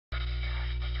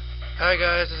Hi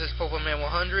guys, this is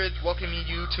Popoman100 welcoming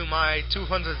you to my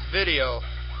 200th video.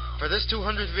 For this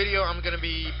 200th video, I'm going to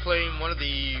be playing one of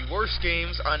the worst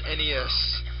games on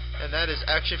NES, and that is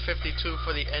Action 52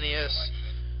 for the NES.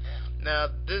 Now,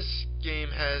 this game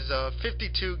has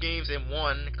 52 games in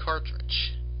one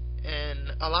cartridge,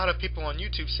 and a lot of people on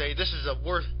YouTube say this is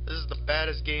the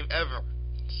baddest game ever.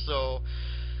 So,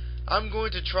 I'm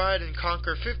going to try and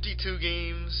conquer 52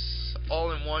 games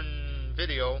all in one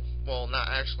video. Well, not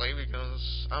actually,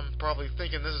 because I'm probably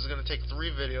thinking this is going to take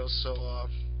 3 videos, so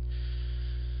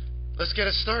let's get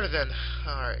it started then.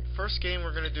 Alright, first game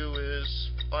we're going to do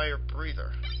is Fire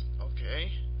Breather.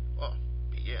 Okay, well,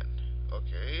 begin.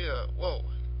 Okay, whoa.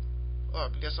 Oh,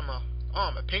 I guess I'm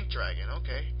a pink dragon,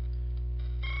 okay.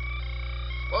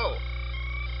 Whoa.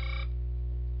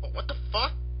 What the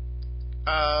fuck?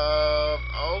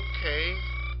 Okay.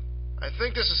 I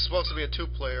think this is supposed to be a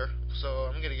 2-player, so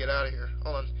I'm going to get out of here.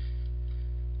 Hold on.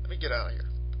 Let me get out of here.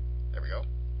 There we go.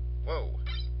 Whoa.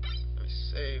 Let me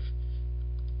save.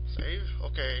 Save?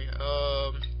 Okay.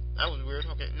 That was weird.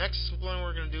 Okay, next one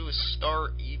we're gonna do is Star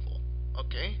Evil.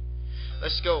 Okay.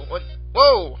 Let's go. What?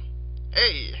 Whoa!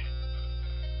 Hey!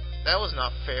 That was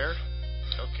not fair.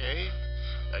 Okay.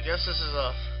 I guess this is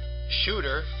a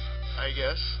shooter. I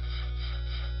guess.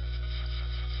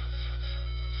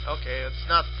 Okay, it's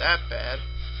not that bad.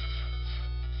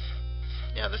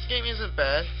 Yeah, this game isn't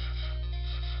bad.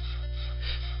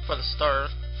 For the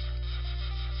start.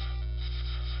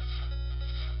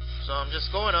 So I'm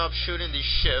just going up shooting these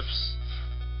ships.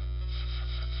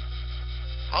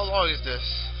 How long is this?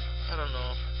 I don't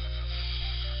know.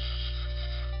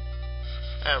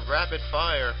 And rapid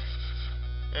fire.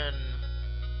 And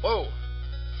whoa.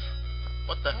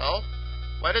 What the hell?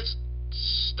 Why did it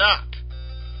stop?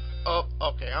 Oh,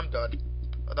 okay, I'm done.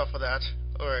 Enough of that.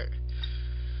 Alright.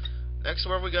 Next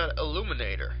one we got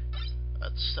Illuminator.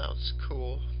 That sounds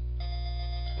cool.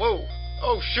 Whoa!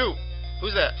 Oh shoot!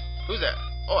 Who's that? Who's that?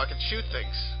 Oh, I can shoot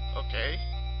things. Okay.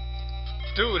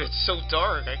 Dude, it's so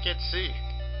dark, I can't see.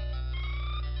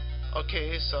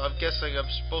 Okay, so I'm guessing I'm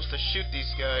supposed to shoot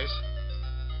these guys.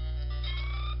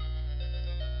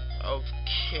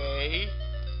 Okay.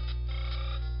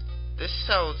 This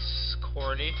sounds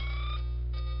corny.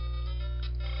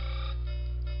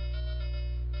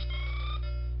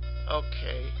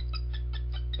 Okay.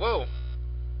 Whoa!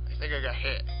 I think I got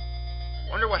hit.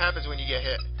 Wonder what happens when you get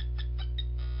hit.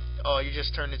 Oh, you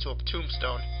just turned into a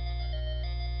tombstone.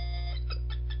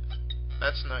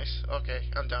 That's nice. Okay,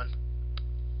 I'm done.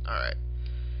 Alright.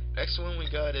 Next one we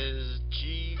got is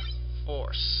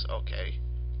G-Force. Okay.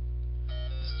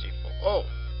 It's G-Force.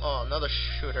 Oh, another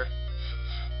shooter.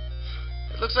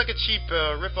 It looks like a cheap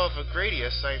rip-off of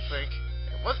Gradius, I think.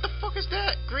 What the fuck is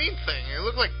that green thing? It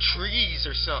looked like trees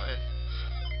or something.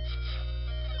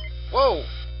 Whoa!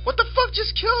 What the fuck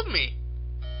just killed me?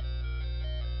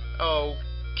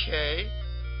 Okay.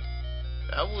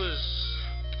 That was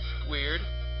weird.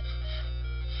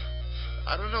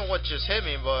 I don't know what just hit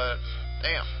me, but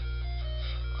damn.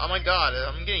 Oh my god,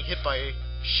 I'm getting hit by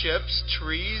ships,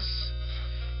 trees.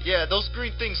 Yeah, those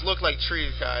green things look like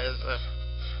trees, guys.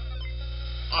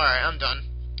 Alright, I'm done.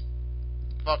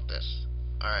 Fuck this.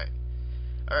 Alright.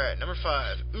 Alright, number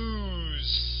 5.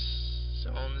 Ooze.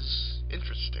 Sounds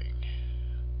interesting.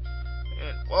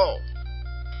 And, whoa.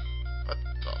 What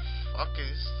the fuck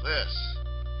is this?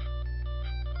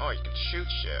 Oh, you can shoot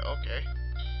shit. Okay.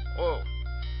 Whoa.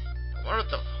 What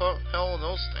the hell are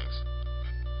those things?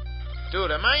 Dude,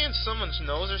 am I in someone's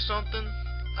nose or something?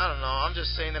 I don't know. I'm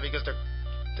just saying that because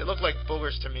they look like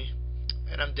boogers to me.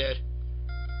 And I'm dead.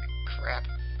 Crap.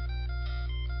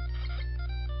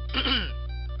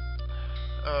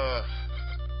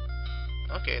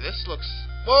 Okay, this looks...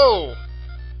 Whoa!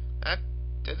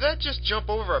 Did that just jump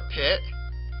over a pit?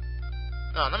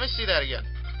 No, let me see that again.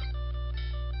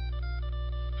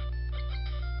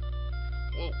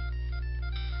 Whoa.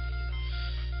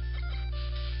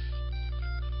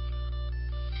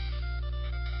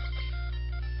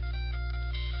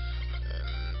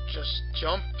 And just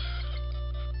jump.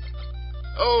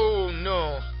 Oh,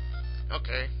 no.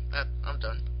 Okay, I'm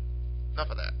done. Enough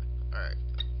of that. Alright.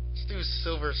 Let's do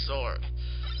Silver Sword.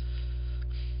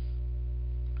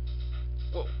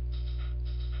 Whoa.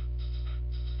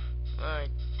 Alright.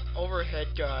 Overhead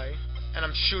guy. And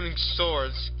I'm shooting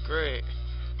swords. Great.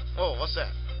 Whoa, what's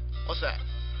that? What's that?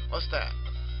 What's that?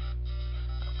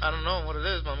 I don't know what it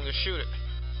is, but I'm gonna shoot it.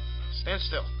 Stand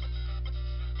still.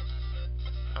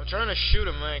 I'm trying to shoot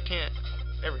him, and I can't.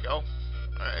 There we go.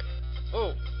 Alright.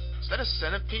 Whoa. Is that a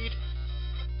centipede?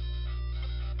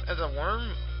 As a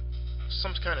worm?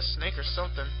 Some kind of snake or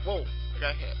something. Whoa, I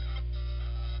got hit.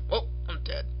 Whoa, I'm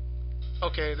dead.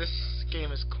 Okay, this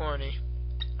game is corny.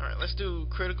 Alright, let's do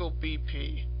critical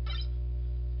BP.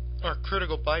 Or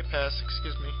critical bypass,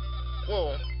 excuse me.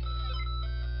 Whoa.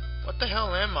 What the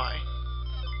hell am I?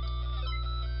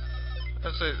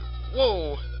 That's it.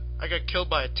 Whoa! I got killed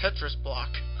by a Tetris block.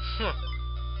 Huh.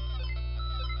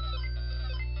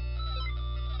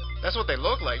 That's what they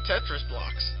look like, Tetris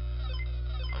blocks.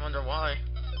 I wonder why.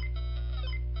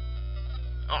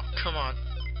 Oh, come on.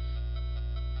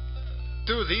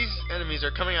 Dude, these enemies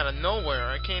are coming out of nowhere.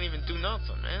 I can't even do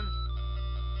nothing, man.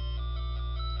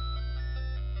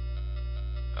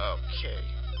 Okay.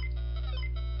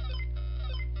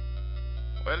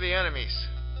 Where are the enemies?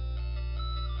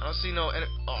 I don't see no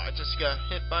oh, I just got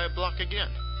hit by a block again.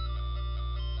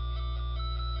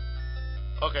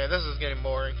 Okay, this is getting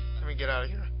boring. Let me get out of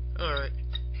here. Alright.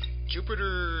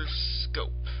 Jupiter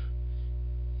scope.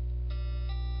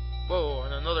 Whoa,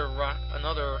 and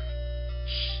another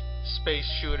space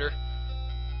shooter.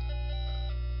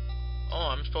 Oh,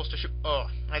 I'm supposed to shoot. Oh,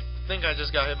 I think I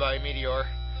just got hit by a meteor.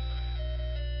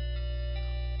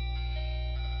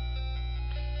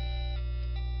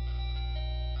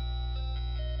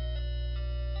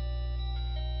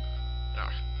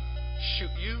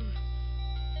 Shoot you.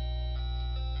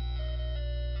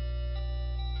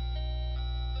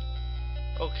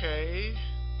 Okay.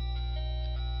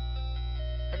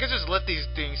 I can just let these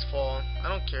things fall. I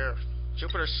don't care.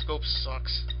 Jupiter scope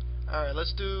sucks. Alright,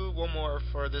 let's do one more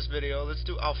for this video. Let's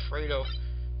do Alfredo.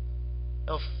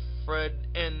 Alfred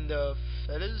and the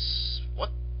Fetish? What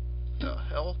the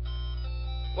hell?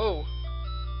 Whoa.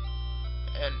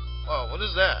 And, oh, what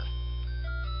is that?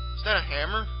 Is that a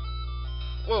hammer?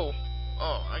 Whoa.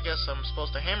 Oh, I guess I'm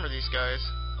supposed to hammer these guys.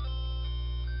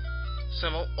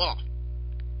 Symbol. Oh.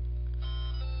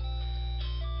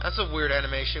 That's a weird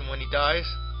animation when he dies.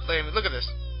 Look at this.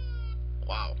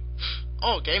 Wow.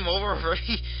 Oh, game over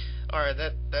already? Alright,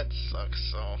 that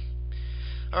sucks, so.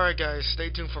 Alright guys,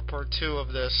 stay tuned for part 2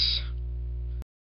 of this.